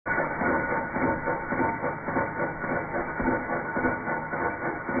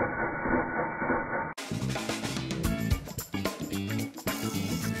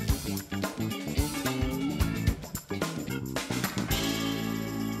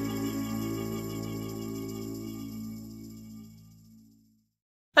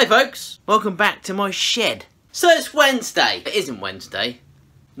Hey folks, welcome back to my shed. So it's Wednesday. It isn't Wednesday,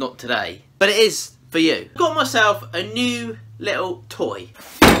 not today, but it is for you. Got myself a new little toy.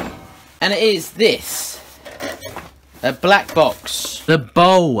 And it is this. A black box. The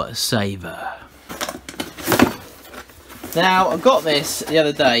Bowl Saver. Now, I got this the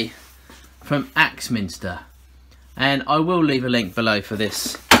other day from Axminster. And I will leave a link below for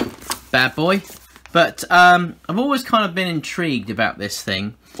this bad boy. But I've always kind of been intrigued about this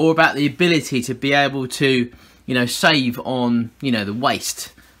thing, or about the ability to be able to, you know, save on, you know, the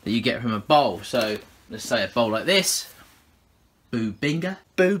waste that you get from a bowl. So let's say a bowl like this, boo binga,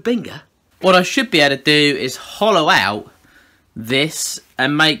 boo binga. What I should be able to do is hollow out this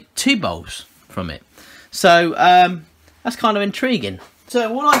and make two bowls from it. So that's kind of intriguing.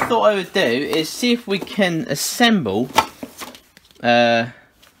 So what I thought I would do is see if we can assemble bit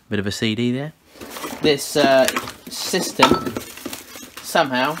of a CD there. This system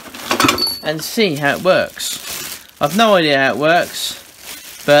somehow and see how it works. I've no idea how it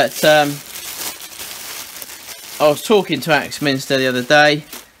works, but I was talking to Axminster the other day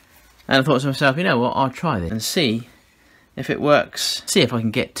and I thought to myself, you know what, I'll try this and see if it works. See if I can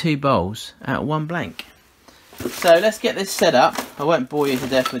get two bowls out of one blank. So let's get this set up. I won't bore you to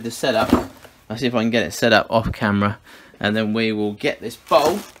death with the setup. I'll see if I can get it set up off camera, and then we will get this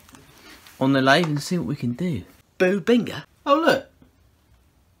bowl on the lathe and see what we can do. Boo binga. Oh look,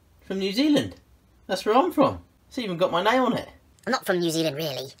 from New Zealand. That's where I'm from. It's even got my name on it. I'm not from New Zealand,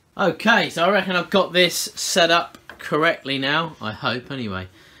 really. Okay, so I reckon I've got this set up correctly now. I hope, anyway.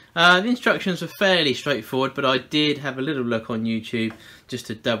 The instructions were fairly straightforward, but I did have a little look on YouTube just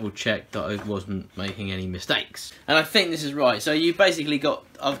to double check that I wasn't making any mistakes. And I think this is right. So you basically got,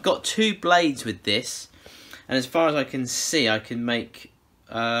 I've got two blades with this, and as far as I can see, I can make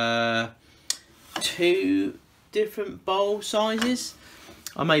two different bowl sizes.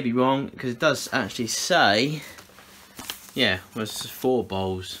 I may be wrong because it does actually say, yeah, well, it's four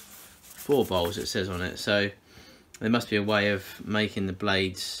bowls it says on it. So there must be a way of making the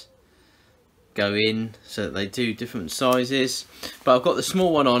blades go in so that they do different sizes. But I've got the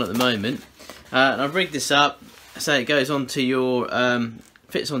small one on at the moment, and I've rigged this up so it goes onto your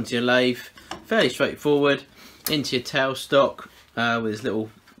fits onto your lathe, fairly straightforward, into your tailstock with this little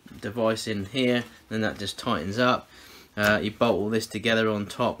device in here, then that just tightens up. You bolt all this together on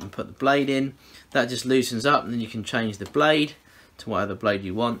top and put the blade in. That just loosens up, and then you can change the blade to whatever blade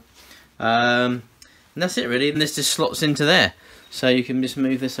you want. And that's it really, and this just slots into there. So you can just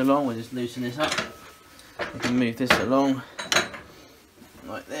move this along. We'll just loosen this up. You can move this along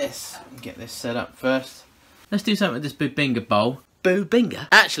like this and get this set up first. Let's do something with this boo binga bowl. Boo binga?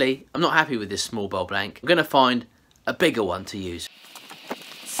 Actually, I'm not happy with this small bowl blank. I'm going to find a bigger one to use.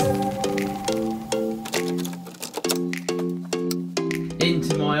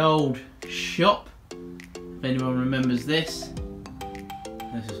 Into my old shop. If anyone remembers this.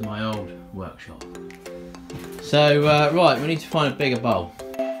 This is my old workshop. So, right, we need to find a bigger bowl.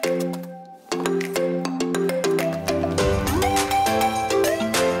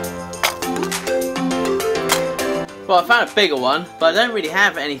 Well, I found a bigger one, but I don't really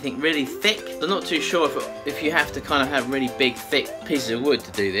have anything really thick. I'm not too sure if you have to kind of have really big, thick pieces of wood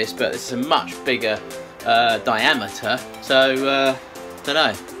to do this, but this is a much bigger diameter. So, don't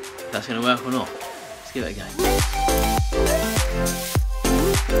know if that's going to work or not. Let's give it a go.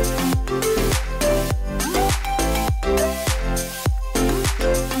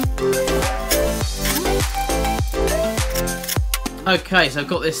 Okay, so I've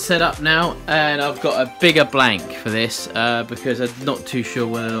got this set up now, and I've got a bigger blank for this because I'm not too sure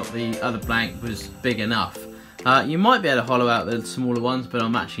whether or not the other blank was big enough. You might be able to hollow out the smaller ones, but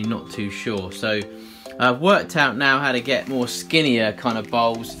I'm actually not too sure. So I've worked out now how to get more skinnier kind of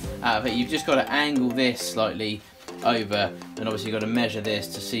bowls out of it. You've just got to angle this slightly over, and obviously you've got to measure this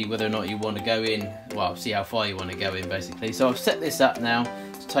to see whether or not you want to go in, well, see how far you want to go in basically. So I've set this up now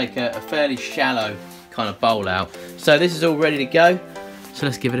to take a fairly shallow kind of bowl out. So this is all ready to go, so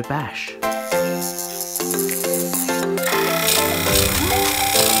let's give it a bash.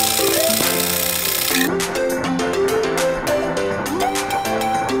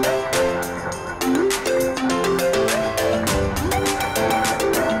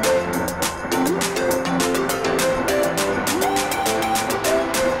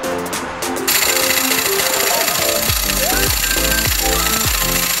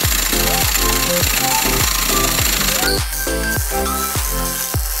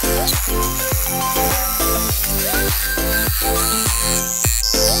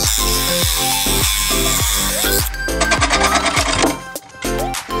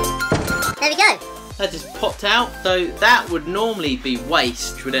 There we go. that just popped out. So that would normally be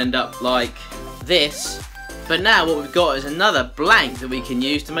waste, which would end up like this. But now what we've got is another blank that we can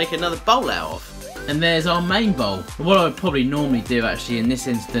use to make another bowl out of. And there's our main bowl. What I would probably normally do actually in this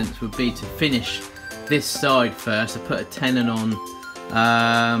instance would be to finish this side first. I put a tenon on,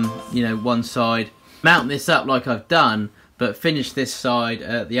 you know, one side, mount this up like I've done, but finish this side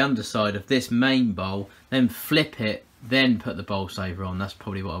at the underside of this main bowl, then flip it, then put the bowl saver on. That's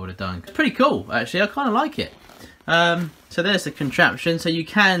probably what I would have done. It's pretty cool actually, I kind of like it. So there's the contraption. So you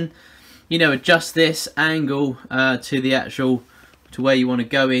can, you know, adjust this angle to the actual, to where you want to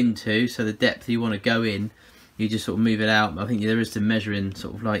go into, so the depth you want to go in, you just sort of move it out. I think there is some measuring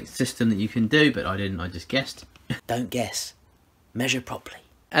sort of like system that you can do, but I didn't, I just guessed. Don't guess, measure properly.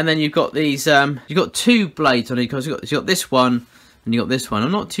 And then you've got these, you've got two blades on it, because you've got this one and you've got this one.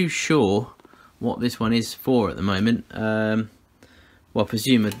 I'm not too sure what this one is for at the moment. Well, I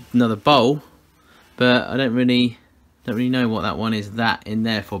presume another bowl, but I don't really know what that one is that in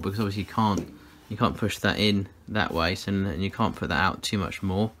there for, because obviously you can't push that in that way, so, and you can't put that out too much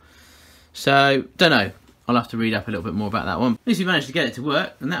more. So don't know, I'll have to read up a little bit more about that one. At least we managed to get it to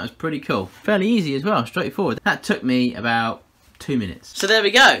work, and that was pretty cool. Fairly easy as well, straightforward. That took me about 2 minutes. So there we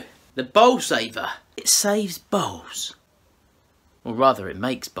go, the bowl saver. It saves bowls, or rather it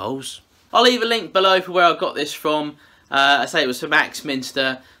makes bowls. I'll leave a link below for where I got this from. I say it was from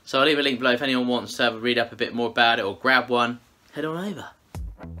Axminster, so I'll leave a link below if anyone wants to have a read up a bit more about it or grab one. Head on over.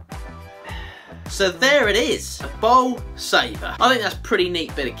 So there it is, a bowl saver. I think that's a pretty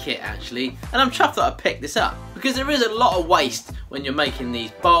neat bit of kit actually, and I'm chuffed that I picked this up, because there is a lot of waste when you're making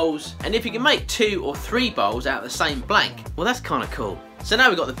these bowls, and if you can make 2 or 3 bowls out of the same blank, well, that's kind of cool. So now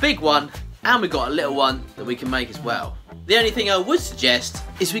we've got the big one, and we've got a little one that we can make as well. The only thing I would suggest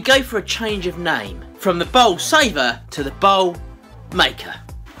is we go for a change of name, from the bowl saver to the bowl maker.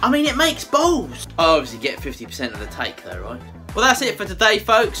 I mean, it makes bowls. I obviously get 50% of the take though, right? Well, that's it for today,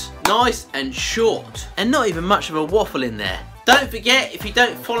 folks. Nice and short, and not even much of a waffle in there. Don't forget, if you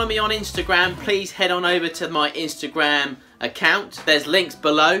don't follow me on Instagram, please head on over to my Instagram account. There's links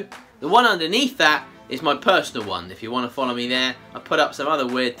below. The one underneath that is my personal one. If you want to follow me there, I put up some other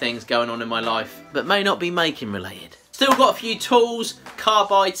weird things going on in my life, but may not be making related. Still got a few tools,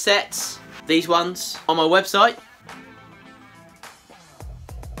 carbide sets, these ones, on my website.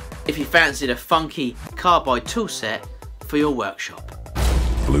 If you fancied a funky carbide tool set for your workshop.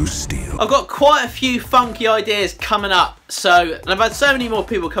 Blue steel. I've got quite a few funky ideas coming up, and I've had so many more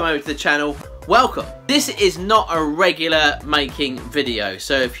people come over to the channel. Welcome. This is not a regular making video,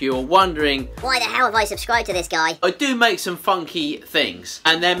 so if you're wondering why the hell have I subscribed to this guy, I do make some funky things,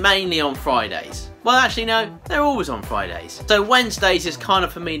 and they're mainly on Fridays. Well, actually no, they're always on Fridays. So Wednesdays is kind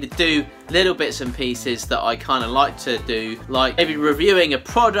of for me to do little bits and pieces that I kind of like to do, like maybe reviewing a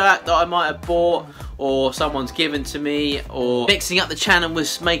product that I might have bought, or someone's given to me, or mixing up the channel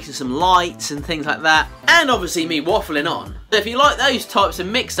with making some lights and things like that, and obviously me waffling on. So if you like those types of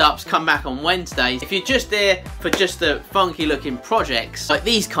mix-ups, come back on Wednesdays. If you're just there for just the funky looking projects, like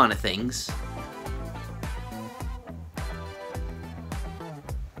these kind of things,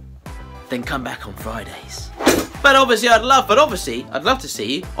 then come back on Fridays. But obviously I'd love to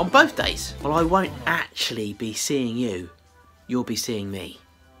see you on both days. Well, I won't actually be seeing you, you'll be seeing me.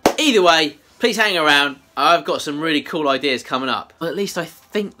 Either way, please hang around. I've got some really cool ideas coming up. Well, at least I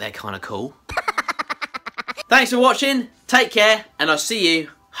think they're kind of cool. Thanks for watching, take care, and I'll see you,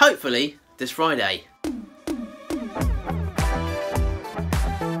 hopefully, this Friday.